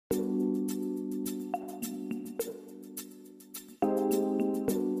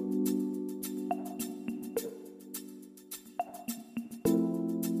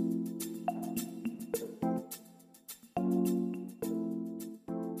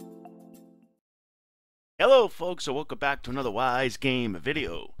Hello folks, and welcome back to another Wise Game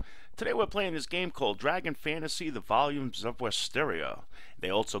video. Today we're playing this game called Dragon Fantasy, The Volumes of Westeria. They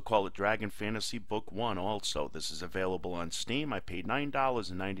also call it Dragon Fantasy Book 1 also. This is available on Steam. I paid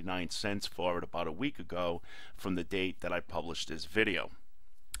 $9.99 for it about a week ago from the date that I published this video.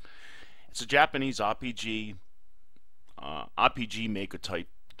 It's a Japanese RPG maker type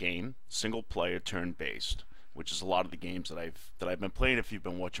game, single player, turn-based, which is a lot of the games that I've been playing if you've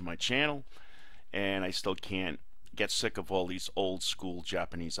been watching my channel. And I still can't get sick of all these old school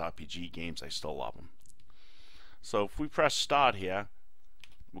Japanese RPG games. I still love them. So if we press start here,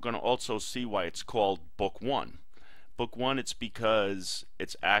 we're going to also see why it's called Book 1. Book 1, it's because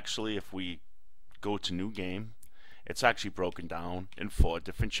it's actually, if we go to new game, it's actually broken down in 4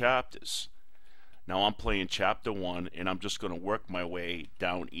 different chapters. Now I'm playing chapter 1, and I'm just going to work my way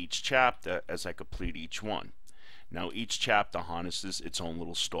down each chapter as I complete each one. Now each chapter harnesses its own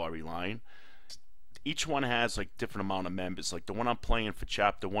little storyline. Each one has like different amount of members. Like the one I'm playing for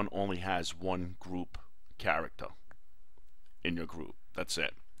chapter 1 only has 1 group character in your group. That's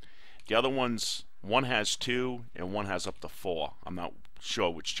it. The other ones, one has 2 and one has up to 4. I'm not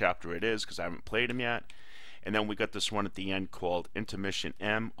sure which chapter it is because I haven't played them yet. And then we got this one at the end called Intermission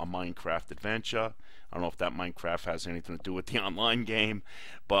M, a Minecraft adventure. I don't know if that Minecraft has anything to do with the online game,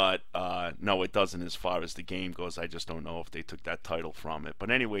 but no, it doesn't as far as the game goes. I just don't know if they took that title from it. But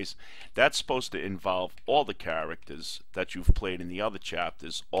anyways, that's supposed to involve all the characters that you've played in the other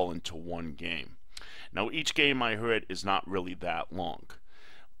chapters all into one game. Now, each game I heard is not really that long.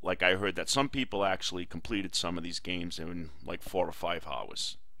 Like I heard that some people actually completed some of these games in like 4 or 5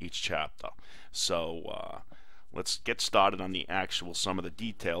 hours each chapter. So let's get started on the actual some of the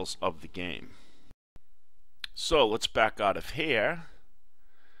details of the game. So let's back out of here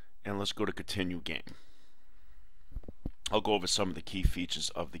and let's go to continue game. I'll go over some of the key features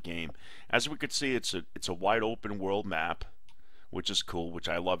of the game. As we could see, it's a wide open world map, which is cool, which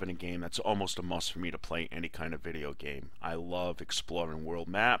I love in a game. That's almost a must for me to play any kind of video game. I love exploring world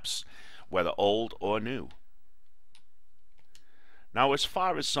maps, whether old or new. Now, as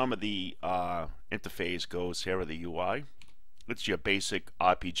far as some of the interface goes, here are the UI. It's your basic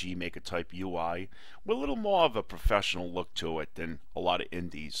RPG maker type UI with a little more of a professional look to it than a lot of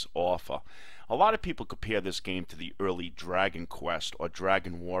indies offer. A lot of people compare this game to the early Dragon Quest or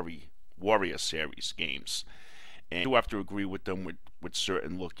Dragon Warrior series games. And you have to agree with them with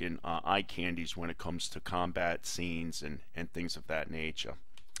certain looking eye candies when it comes to combat scenes and things of that nature.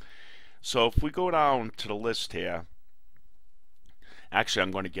 So if we go down to the list here, actually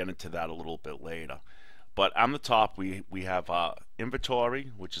I'm going to get into that a little bit later. But on the top we have our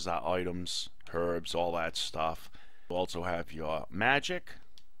inventory, which is our items, herbs, all that stuff. You also have your magic,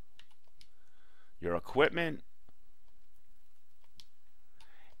 your equipment,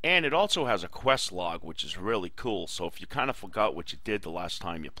 and it also has a quest log, which is really cool. So if you kind of forgot what you did the last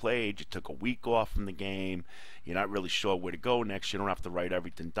time you played, you took a week off from the game, you're not really sure where to go next, you don't have to write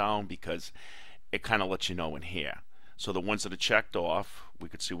everything down because it kind of lets you know in here. So the ones that are checked off, we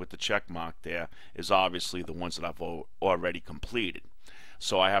could see with the check mark there, is obviously the ones that I've already completed.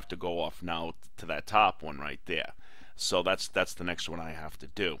 So I have to go off now to that top one right there. So that's the next one I have to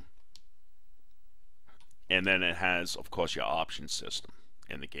do. And then it has, of course, your option system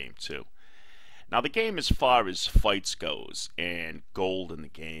in the game too. Now the game, as far as fights goes and gold in the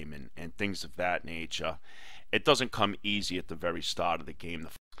game and things of that nature, it doesn't come easy at the very start of the game.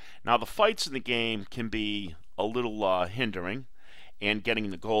 Now the fights in the game can be a little hindering, and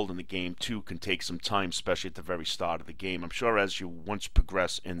getting the gold in the game too can take some time, especially at the very start of the game. I'm sure as you once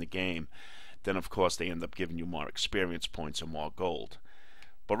progress in the game, then of course they end up giving you more experience points and more gold.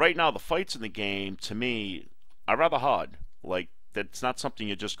 But right now the fights in the game, to me, are rather hard. Like, that's not something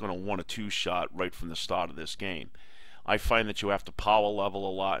you're just going to 1 or 2 shot right from the start of this game. I find that you have to power level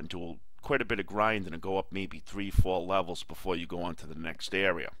a lot and do quite a bit of grinding and go up maybe 3-4 levels before you go on to the next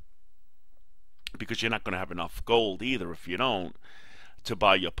area. Because you're not going to have enough gold either if you don't to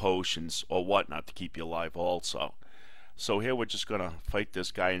buy your potions or whatnot to keep you alive also. So here we're just going to fight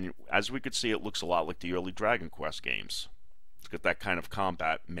this guy, and as we could see, it looks a lot like the early Dragon Quest games. It's got that kind of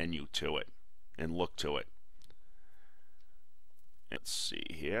combat menu to it and look to it. Let's see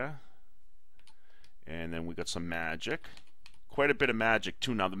here. And then we got some magic. Quite a bit of magic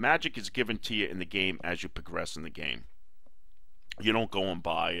too. Now the magic is given to you in the game as you progress in the game. You don't go and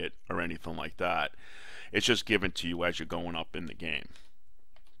buy it or anything like that. It's just given to you as you're going up in the game.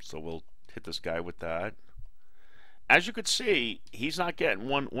 So we'll hit this guy with that. As you could see, he's not getting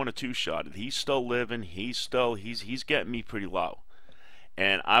one or 2 shotted. He's still living. He's getting me pretty low.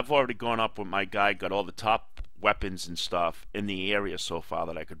 And I've already gone up with my guy, got all the top weapons and stuff in the area so far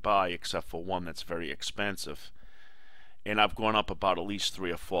that I could buy, except for one that's very expensive. And I've gone up about at least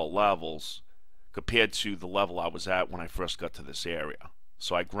 3 or 4 levels compared to the level I was at when I first got to this area.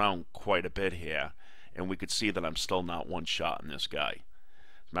 So I ground quite a bit here, and we could see that I'm still not one shot in this guy.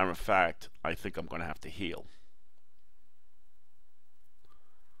 As a matter of fact, I think I'm going to have to heal.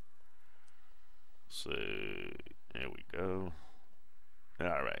 So, there we go.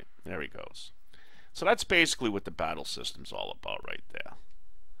 Alright, there he goes. So that's basically what the battle system's all about right there.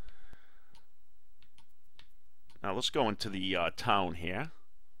 Now let's go into the town here.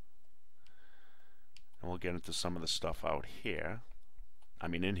 And we'll get into some of the stuff out here. I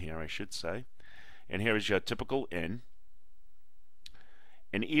mean in here, I should say. And here is your typical inn.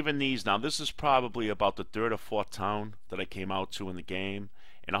 And even these, now this is probably about the 3rd or 4th town that I came out to in the game.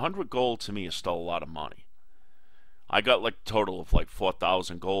 And 100 gold to me is still a lot of money. I got like a total of like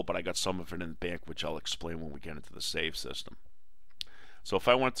 4,000 gold, but I got some of it in the bank, which I'll explain when we get into the save system. So if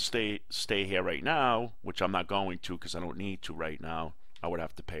I wanted to stay here right now, which I'm not going to because I don't need to right now, I would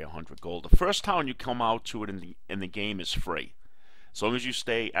have to pay 100 gold. The first town you come out to it in the game is free. As long as you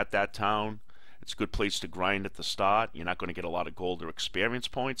stay at that town, it's a good place to grind at the start. You're not going to get a lot of gold or experience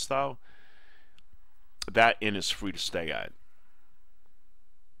points though. That inn is free to stay at.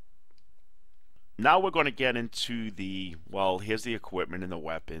 Now we're going to get into the, well, here's the equipment and the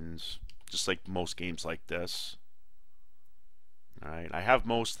weapons, just like most games like this. Alright, I have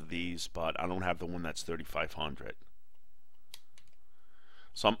most of these, but I don't have the one that's 3,500.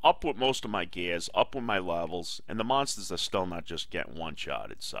 So I'm up with most of my gears, up with my levels, and the monsters are still not just getting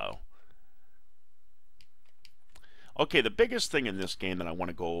one-shotted, so. Okay, the biggest thing in this game that I want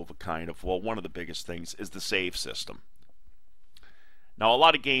to go over kind of, well, one of the biggest things is the save system. Now, a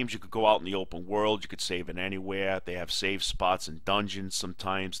lot of games you could go out in the open world, you could save it anywhere. They have save spots in dungeons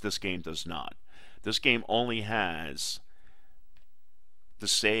sometimes. This game does not. This game only has the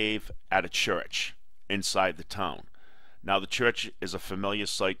save at a church inside the town. Now, the church is a familiar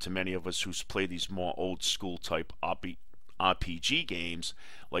sight to many of us who's played these more old school type RPG games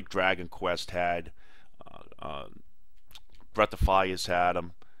like Dragon Quest had, Breath of Fire's had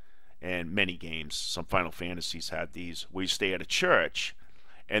them, and many games, some Final Fantasies had these, where you stay at a church,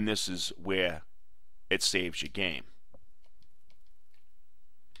 and this is where it saves your game.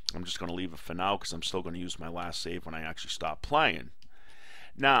 I'm just going to leave it for now because I'm still going to use my last save when I actually stop playing.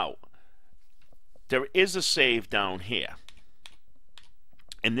 Now, there is a save down here,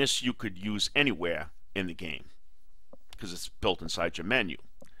 and this you could use anywhere in the game because it's built inside your menu.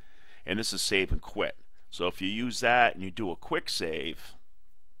 And this is save and quit. So if you use that and you do a quick save,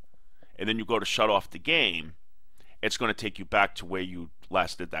 and then you go to shut off the game, it's going to take you back to where you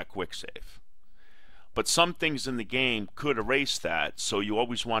last did that quick save. But some things in the game could erase that, so you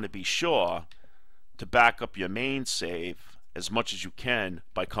always want to be sure to back up your main save as much as you can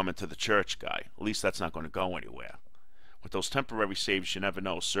by coming to the church guy. At least that's not going to go anywhere. With those temporary saves, you never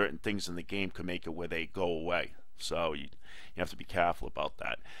know. Certain things in the game can make it where they go away. So you have to be careful about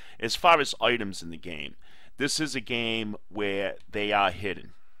that. As far as items in the game, this is a game where they are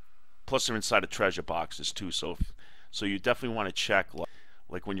hidden. Plus they're inside of treasure boxes too, so you definitely want to check,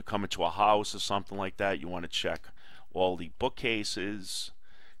 like when you come into a house or something like that, you want to check all the bookcases,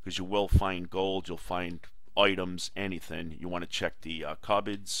 because you will find gold, you'll find items, anything. You want to check the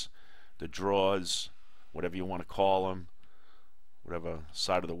cupboards, the drawers, whatever you want to call them, whatever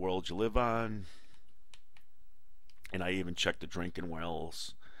side of the world you live on. And I even check the drinking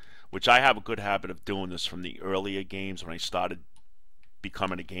wells, which I have a good habit of doing this from the earlier games when I started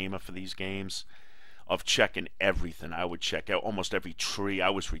becoming a gamer for these games, of checking everything. I would check out almost every tree. I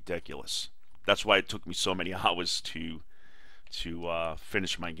was ridiculous. That's why it took me so many hours to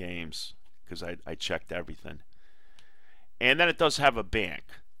finish my games, because I checked everything. And then it does have a bank.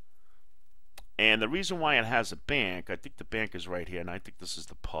 And the reason why it has a bank, I think the bank is right here, and I think this is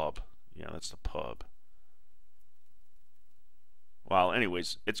the pub. Yeah, that's the pub. Well,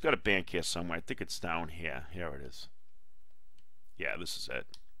 anyways, it's got a bank here somewhere. I think it's down here. Here it is. Yeah, this is it.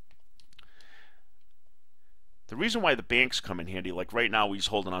 The reason why the banks come in handy, like right now he's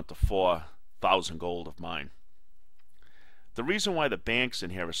holding on to 4,000 gold of mine. The reason why the banks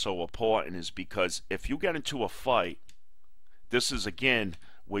in here are so important is because if you get into a fight, this is again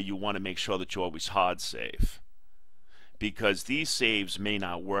where you want to make sure that you always hard save. Because these saves may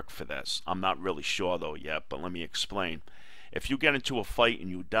not work for this. I'm not really sure though yet, but let me explain. If you get into a fight and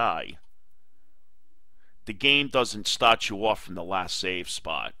you die, the game doesn't start you off from the last save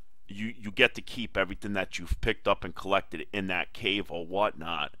spot. You get to keep everything that you've picked up and collected in that cave or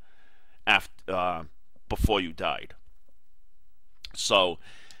whatnot after before you died. So,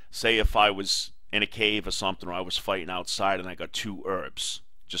 say if I was in a cave or something, or I was fighting outside and I got 2 herbs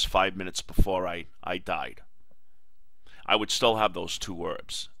just 5 minutes before I died, I would still have those 2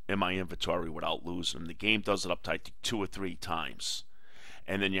 herbs in my inventory without losing them. The game does it up to 2 or 3 times,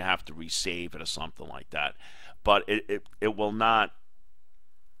 and then you have to resave it or something like that. But it will not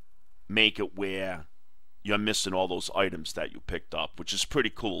make it where you're missing all those items that you picked up, which is pretty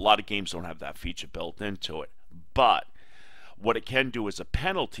cool. A lot of games don't have that feature built into it. But what it can do as a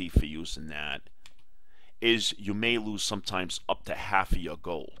penalty for using that is you may lose sometimes up to half of your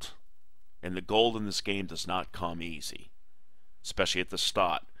gold. And the gold in this game does not come easy, especially at the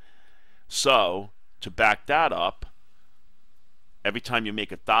start. So, to back that up, every time you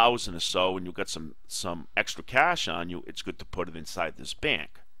make 1,000 or so and you got some extra cash on you, it's good to put it inside this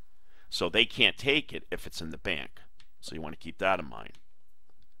bank. So they can't take it if it's in the bank. So you want to keep that in mind.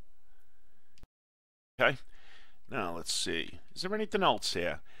 Okay, now let's see. Is there anything else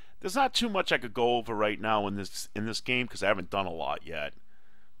here? There's not too much I could go over right now in this game because I haven't done a lot yet.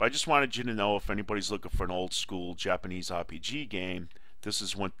 But I just wanted you to know, if anybody's looking for an old school Japanese RPG game, this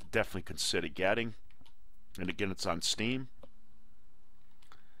is one to definitely consider getting. And again, it's on Steam.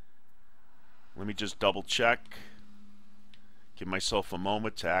 Let me just double check. Give myself a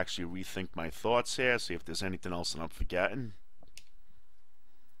moment to actually rethink my thoughts here, see if there's anything else that I'm forgetting.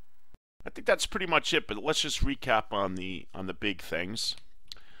 I think that's pretty much it, but let's just recap on the big things.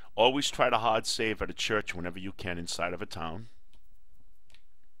 Always try to hard save at a church whenever you can inside of a town.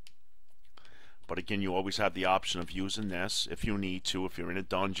 But again, you always have the option of using this if you need to. If you're in a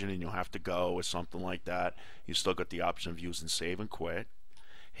dungeon and you have to go or something like that, you still got the option of using save and quit.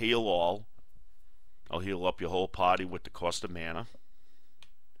 Heal all. I'll heal up your whole party with the cost of mana.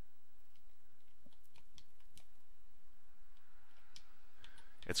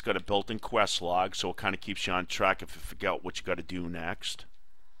 It's got a built-in quest log, so it kind of keeps you on track if you forget what you got to do next.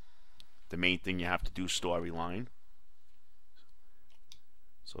 The main thing you have to do, storyline.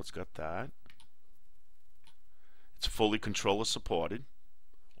 So it's got that. It's fully controller supported,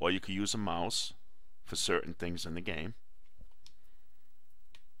 or you could use a mouse for certain things in the game.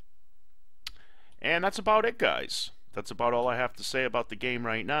 And that's about it, guys. That's about all I have to say about the game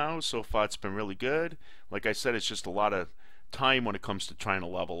right now. So far, it's been really good. Like I said, it's just a lot of time when it comes to trying to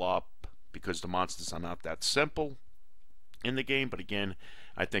level up because the monsters are not that simple in the game. But again,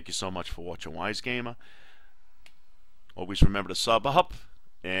 I thank you so much for watching Wise Gamer. Always remember to sub up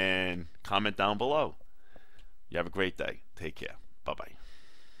and comment down below. You have a great day. Take care. Bye-bye.